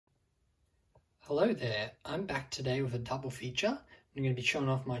Hello there, I'm back today with a double feature. I'm going to be showing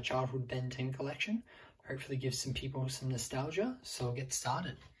off my childhood Ben 10 collection, hopefully give some people some nostalgia, so I'll get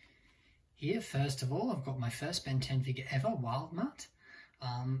started. Here, first of all, I've got my first Ben 10 figure ever, Wild Mutt.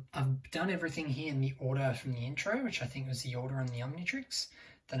 I've done everything here in the order from the intro, which I think was the order on the Omnitrix.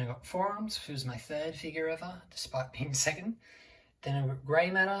 Then I got Forearms, who was my third figure ever, despite being second. Then I've got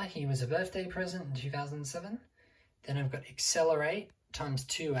Grey Matter, he was a birthday present in 2007. Then I've got Accelerate, times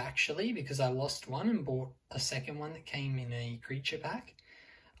 2 actually, because I lost one and bought a second one that came in a creature pack.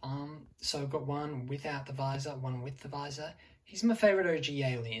 So I've got one without the visor, one with the visor. He's my favourite OG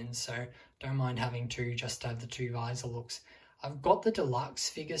alien, so don't mind having two just to have the two visor looks. I've got the deluxe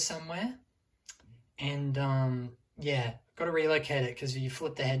figure somewhere, and yeah, got to relocate it because if you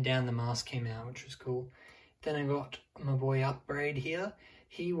flip the head down, the mask came out, which was cool. Then I got my boy Upgrade here.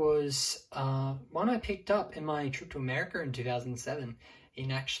 He was one I picked up in my trip to America in 2007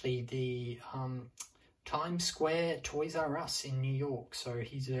 in actually the Times Square Toys R Us in New York. So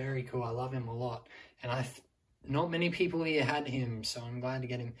he's very cool. I love him a lot. And not many people here had him, so I'm glad to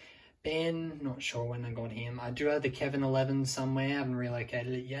get him. Ben, not sure when I got him. I do have the Kevin 11 somewhere. I haven't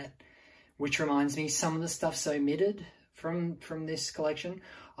relocated it yet. Which reminds me, some of the stuff's omitted from this collection.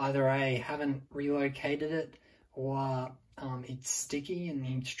 Either I haven't relocated it or it's sticky and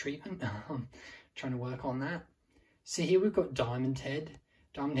needs treatment. Trying to work on that. So here we've got Diamond Head.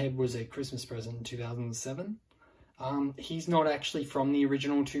 Diamond Head was a Christmas present in 2007. He's not actually from the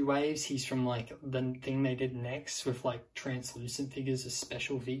original two waves. He's from like the thing they did next with like translucent figures as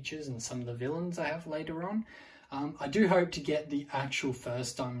special features and some of the villains I have later on. I do hope to get the actual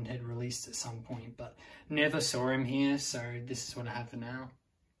first Diamond Head released at some point, but never saw him here, so this is what I have for now.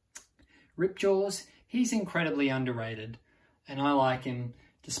 Ripjaws, he's incredibly underrated, and I like him,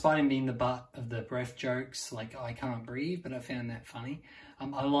 despite him being the butt of the breath jokes, like I can't breathe, but I found that funny.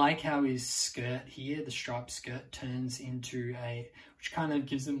 I like how his skirt here, the striped skirt, turns into which kind of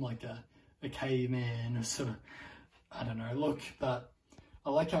gives him like a caveman or sort of, I don't know, look, but I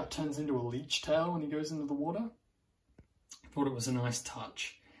like how it turns into a leech tail when he goes into the water. Thought it was a nice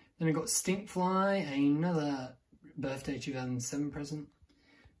touch. Then we got Stinkfly, another birthday 2007 present.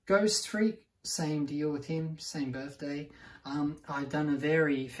 Ghost Freak, same deal with him, same birthday. I've done a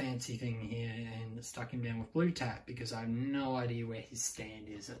very fancy thing here and stuck him down with blue tack because I have no idea where his stand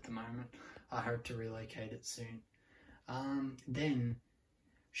is at the moment. I hope to relocate it soon. Then,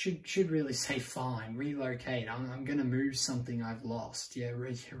 should really say fine, relocate. I'm going to move something I've lost. Yeah,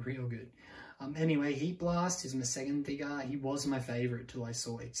 real good. Anyway, Heat Blast is my second figure. He was my favourite till I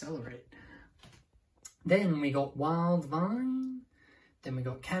saw Accelerate. Then we got Wild Vine. Then we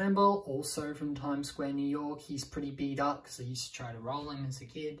got Cannonball, also from Times Square, New York. He's pretty beat up because I used to try to roll him as a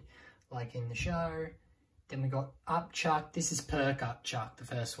kid, like in the show. Then we got Upchuck. This is Perk Upchuck, the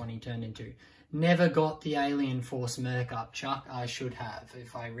first one he turned into. Never got the Alien Force Merc Upchuck. I should have.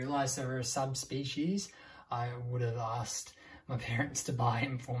 If I realised they were a subspecies, I would have asked my parents to buy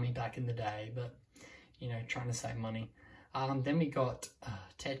him for me back in the day, but, you know, trying to save money. Then we got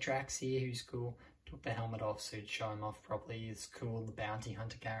Tetrax here, who's cool. Took the helmet off so to show him off properly. It's cool, the bounty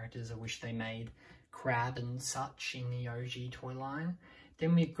hunter characters. I wish they made Crab and such in the OG toy line.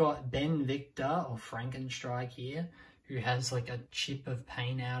 Then we've got Ben Victor, or Frankenstrike here, who has like a chip of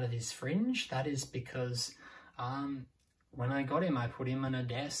paint out of his fringe. That is because when I got him, I put him on a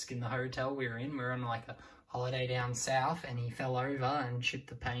desk in the hotel we were in. We were on like a holiday down south, and he fell over and chipped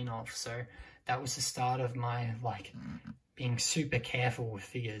the paint off. So that was the start of my like being super careful with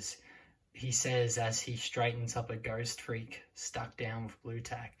figures. He says as he straightens up a Ghost Freak stuck down with blue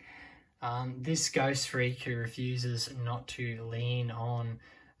tack. This Ghost Freak who refuses not to lean on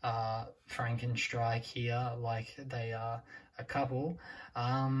Frankenstrike here like they are a couple,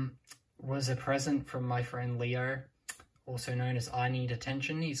 was a present from my friend Leo, also known as I Need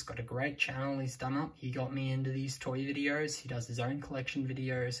Attention. He's got a great channel he's done up. He got me into these toy videos. He does his own collection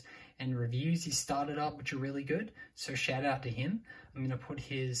videos and reviews he started up, which are really good. So shout out to him. I'm going to put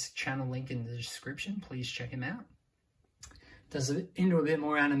his channel link in the description. Please check him out. Does into a bit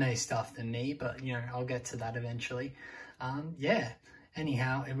more anime stuff than me, but, you know, I'll get to that eventually. Yeah.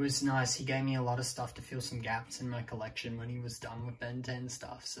 Anyhow, it was nice. He gave me a lot of stuff to fill some gaps in my collection when he was done with Ben 10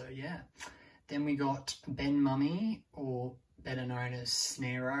 stuff. So, yeah. Then we got Ben Mummy, or better known as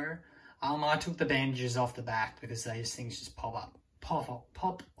Snarrow. I took the bandages off the back because these things just pop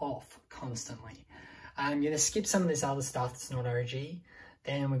off constantly. I'm going to skip some of this other stuff that's not OG.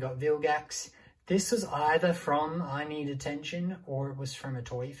 Then we got Vilgax. This was either from I Need Attention or it was from a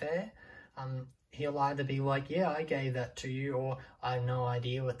toy fair. He'll either be like, yeah, I gave that to you, or I have no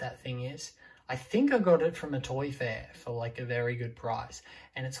idea what that thing is. I think I got it from a toy fair for like a very good price.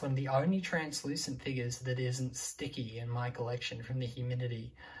 And it's one of the only translucent figures that isn't sticky in my collection from the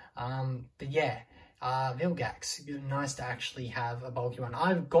humidity. But yeah, Vilgax, nice to actually have a bulky one.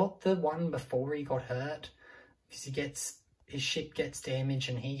 I've got the one before he got hurt, because his ship gets damaged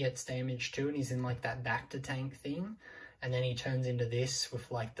and he gets damaged too, and he's in like that back to tank thing. And then he turns into this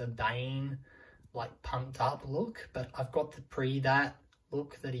with like the Bane, like pumped up look. But I've got the that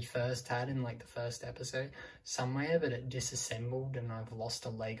look that he first had in like the first episode somewhere, but it disassembled and I've lost a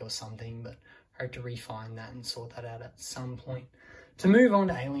leg or something, but I hope to refine that and sort that out at some point. To move on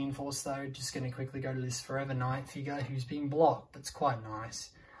to Alien Force though, just going to quickly go to this Forever Knight figure who's been blocked, but it's quite nice.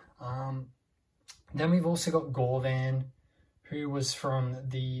 Then we've also got Gorvan, who was from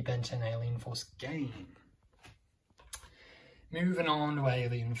the Ben 10 Alien Force game. Moving on to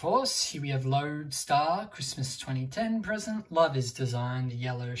Alien Force, here we have Lodestar, Christmas 2010 present. Love his design, the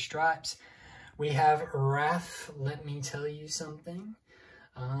yellow stripes. We have Wrath, let me tell you something.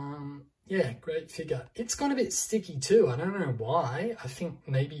 Yeah, great figure. It's got a bit sticky too, I don't know why. I think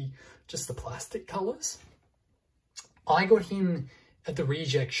maybe just the plastic colours. I got him at the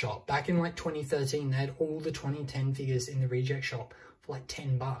Reject Shop. Back in like 2013, they had all the 2010 figures in the Reject Shop for like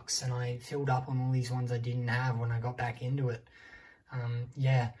 $10, and I filled up on all these ones I didn't have when I got back into it.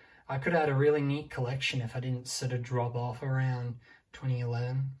 Yeah, I could have had a really neat collection if I didn't sort of drop off around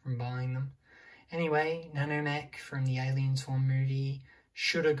 2011 from buying them. Anyway, Nanomech from the Alien Swarm movie.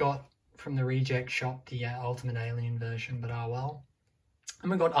 Should have got from the Reject Shop the Ultimate Alien version, but oh well.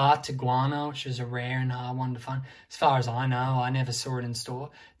 And we got Art Iguana, which is a rare and one to find. As far as I know, I never saw it in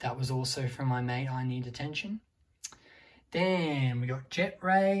store. That was also from my mate, I Need Attention. Then we got Jet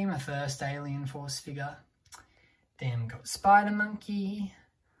Ray, my first Alien Force figure. Then we got Spider Monkey,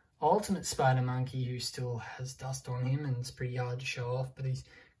 Ultimate Spider Monkey, who still has dust on him and it's pretty hard to show off, but he's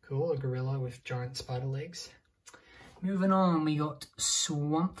cool, a gorilla with giant spider legs. Moving on, we got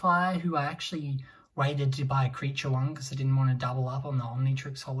Swampfire, who I actually waited to buy a creature one because I didn't want to double up on the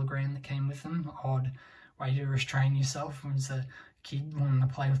Omnitrix hologram that came with them. Odd way to restrain yourself when as a kid wanting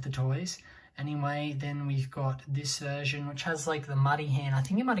to play with the toys. Anyway, then we've got this version, which has like the muddy hand. I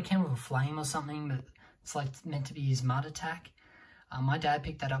think it might have come with a flame or something, but it's like meant to be his mud attack. My dad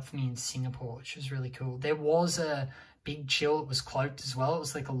picked that up for me in Singapore, which was really cool. There was a Big Chill, it was cloaked as well. It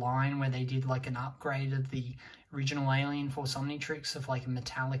was like a line where they did like an upgrade of the original Alien Force Omnitrix of like a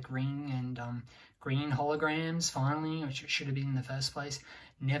metallic ring and green holograms finally, which it should have been in the first place.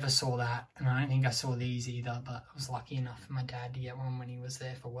 Never saw that, and I don't think I saw these either, but I was lucky enough for my dad to get one when he was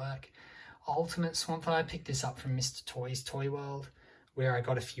there for work. Ultimate Swampfire, I picked this up from Mr. Toys Toy World, where I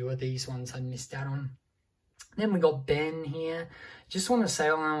got a few of these ones I'd missed out on. Then we got Ben here. Just want to say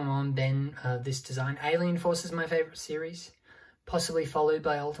while I'm on Ben, this design. Alien Force is my favourite series, possibly followed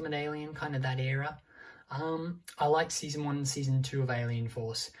by Ultimate Alien, kind of that era. I like Season 1 and Season 2 of Alien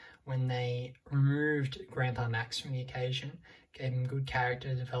Force when they removed Grandpa Max from the occasion, gave him good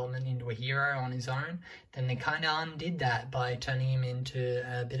character development into a hero on his own. Then they kind of undid that by turning him into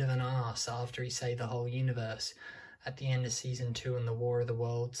a bit of an arse after he saved the whole universe at the end of Season 2 in the War of the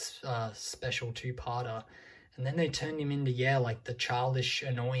Worlds special two-parter. And then they turned him into, yeah, like the childish,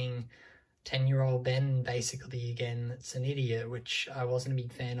 annoying 10-year-old Ben, basically, again, that's an idiot, which I wasn't a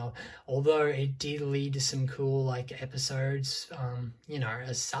big fan of. Although it did lead to some cool, like, episodes, you know,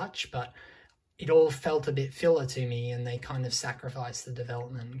 as such, but it all felt a bit filler to me, and they kind of sacrificed the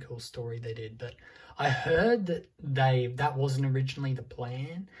development and cool story they did. But I heard that that wasn't originally the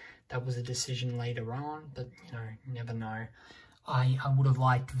plan. That was a decision later on, but, you know, you never know. I would have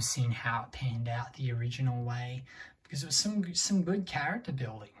liked to have seen how it panned out the original way, because it was some good character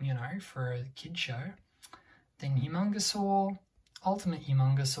building, you know, for a kid show. Then Humongosaur, Ultimate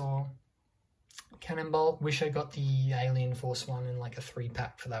Humongosaur, Cannonball. Wish I got the Alien Force one in like a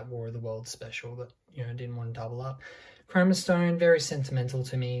 3-pack for that War of the Worlds special, but, you know, didn't want to double up. Chromastone, very sentimental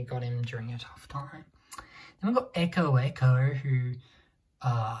to me, got him during a tough time. Then we've got Echo, who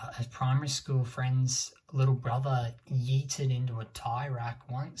as primary school friends' little brother yeeted into a tie rack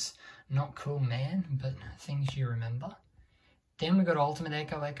once. Not cool, man, but things you remember. Then we got Ultimate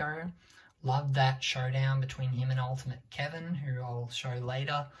Echo. Loved that showdown between him and Ultimate Kevin, who I'll show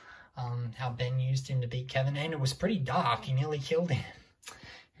later. How Ben used him to beat Kevin, and it was pretty dark. He nearly killed him.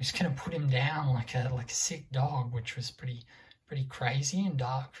 He was going to put him down like a sick dog, which was pretty crazy and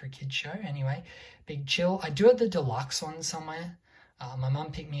dark for a kid's show. Anyway, Big Chill. I do have the deluxe one somewhere. My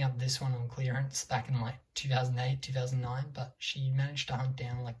mum picked me up this one on clearance back in like 2008, 2009, but she managed to hunt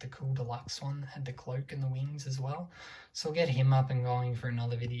down like the cool deluxe one that had the cloak and the wings as well. So I'll get him up and going for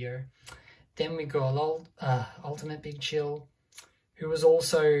another video. Then we got Ultimate Big Chill, who was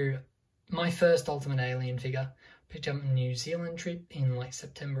also my first Ultimate Alien figure. Picked up a New Zealand trip in like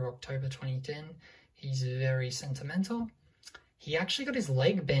September, October 2010. He's very sentimental. He actually got his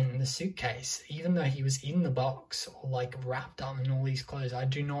leg bent in the suitcase, even though he was in the box or like wrapped up in all these clothes. I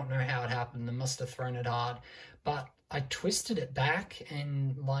do not know how it happened. They must have thrown it hard. But I twisted it back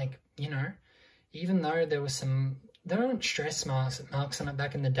and like, you know, even though there was there weren't stress marks on it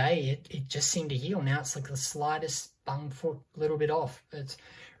back in the day, it just seemed to heal. Now it's like the slightest bung foot, a little bit off. It's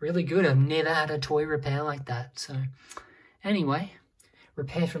really good. I've never had a toy repair like that. So anyway,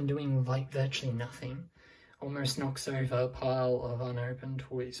 repair from doing like virtually nothing. Almost knocks over a pile of unopened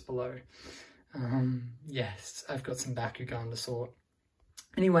toys below. Yes, I've got some Bakugan to sort.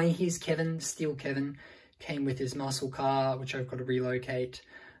 Anyway, here's Kevin, Steel Kevin. Came with his muscle car, which I've got to relocate.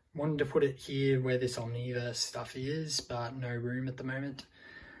 Wanted to put it here where this Omniverse stuff is, but no room at the moment.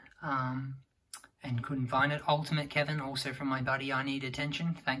 And couldn't find it. Ultimate Kevin, also from my buddy I Need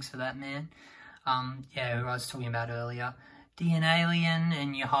Attention. Thanks for that, man. Yeah, who I was talking about earlier. DN Alien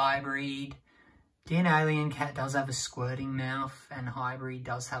and your Hybrid. DN Alien cat does have a squirting mouth, and Hybrid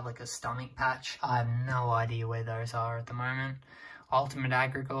does have like a stomach patch. I have no idea where those are at the moment. Ultimate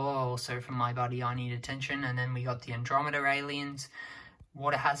Agricor, also from my buddy I Need Attention. And then we got the Andromeda Aliens.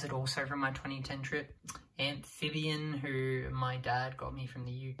 Water Hazard, also from my 2010 trip. Amphibian, who my dad got me from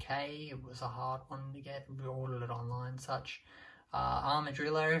the UK. It was a hard one to get. We ordered it online and such.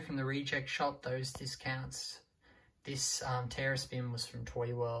 Armadillo from the reject shop, those discounts. This Terraspin was from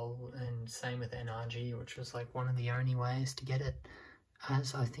Toy World, and same with NRG, which was like one of the only ways to get it,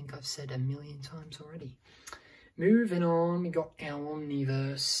 as I think I've said a million times already. Moving on, we got our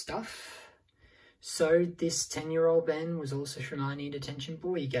Omniverse stuff. So this 10-year-old Ben was also from I Need Attention.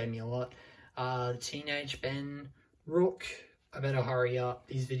 Boy, he gave me a lot. Teenage Ben, Rook. I better hurry up.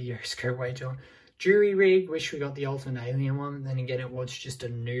 These videos go way too long. Jury Rig, wish we got the Ultimate Alien one. Then again, it was just a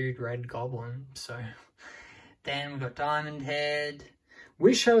nude red goblin. So then we got Diamond Head.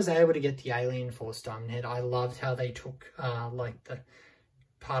 Wish I was able to get the Alien Force Diamond Head. I loved how they took like the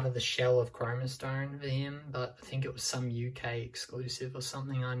part of the shell of Chroma Stone for him, but I think it was some UK exclusive or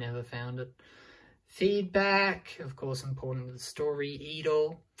something. I never found it. Feedback, of course, important to the story.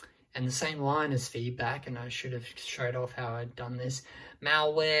 Edel, and the same line as Feedback, and I should have showed off how I'd done this.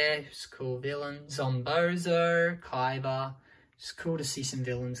 Malware, who's a cool villain. Zombozo, Kaiba. It's cool to see some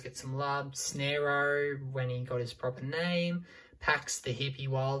villains get some love. Snarrow, when he got his proper name. Pax, the hippie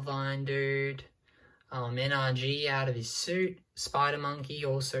Wildvine dude. NRG out of his suit. Spider Monkey,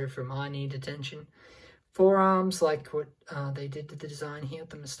 also from I Need Attention. Forearms, like what they did to the design here with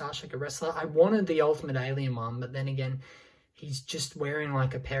the moustache like a wrestler. I wanted the Ultimate Alien one, but then again, he's just wearing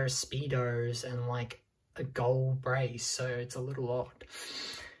like a pair of Speedos and like a gold brace, so it's a little odd.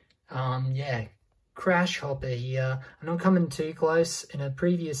 Yeah, Crash Hopper here. I'm not coming too close. In a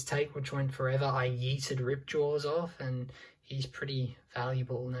previous take, which went forever, I yeeted Ripjaws off, and he's pretty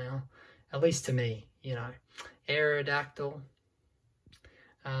valuable now. At least to me, you know. Aerodactyl.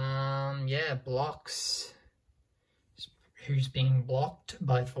 Yeah, Blocks, who's being blocked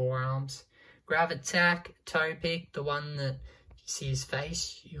by Forearms. Gravitac, Topic, the one that if you see his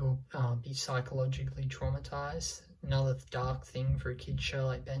face, you'll be psychologically traumatized. Another dark thing for a kid's show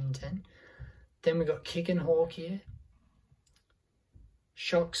like Ben 10. Then we got Kick and Hawk here.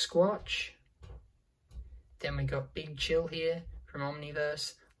 Shock Squatch. Then we got Big Chill here from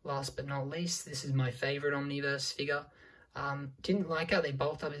Omniverse. Last but not least, this is my favorite Omniverse figure. Didn't like how they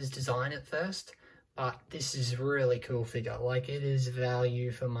bulked up his design at first, but this is a really cool figure. Like, it is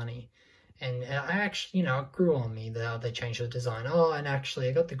value for money. And I actually, you know, it grew on me that they changed the design. Oh, and actually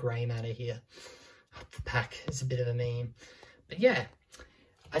I got the grey matter here. The pack is a bit of a meme. But yeah,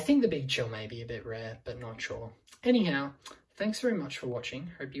 I think the Big Chill may be a bit rare, but not sure. Anyhow, thanks very much for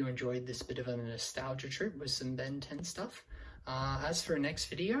watching. Hope you enjoyed this bit of a nostalgia trip with some Ben 10 stuff. As for the next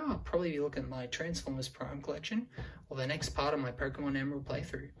video, I'll probably be looking at my Transformers Prime collection or the next part of my Pokemon Emerald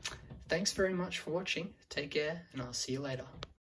playthrough. Thanks very much for watching. Take care, and I'll see you later.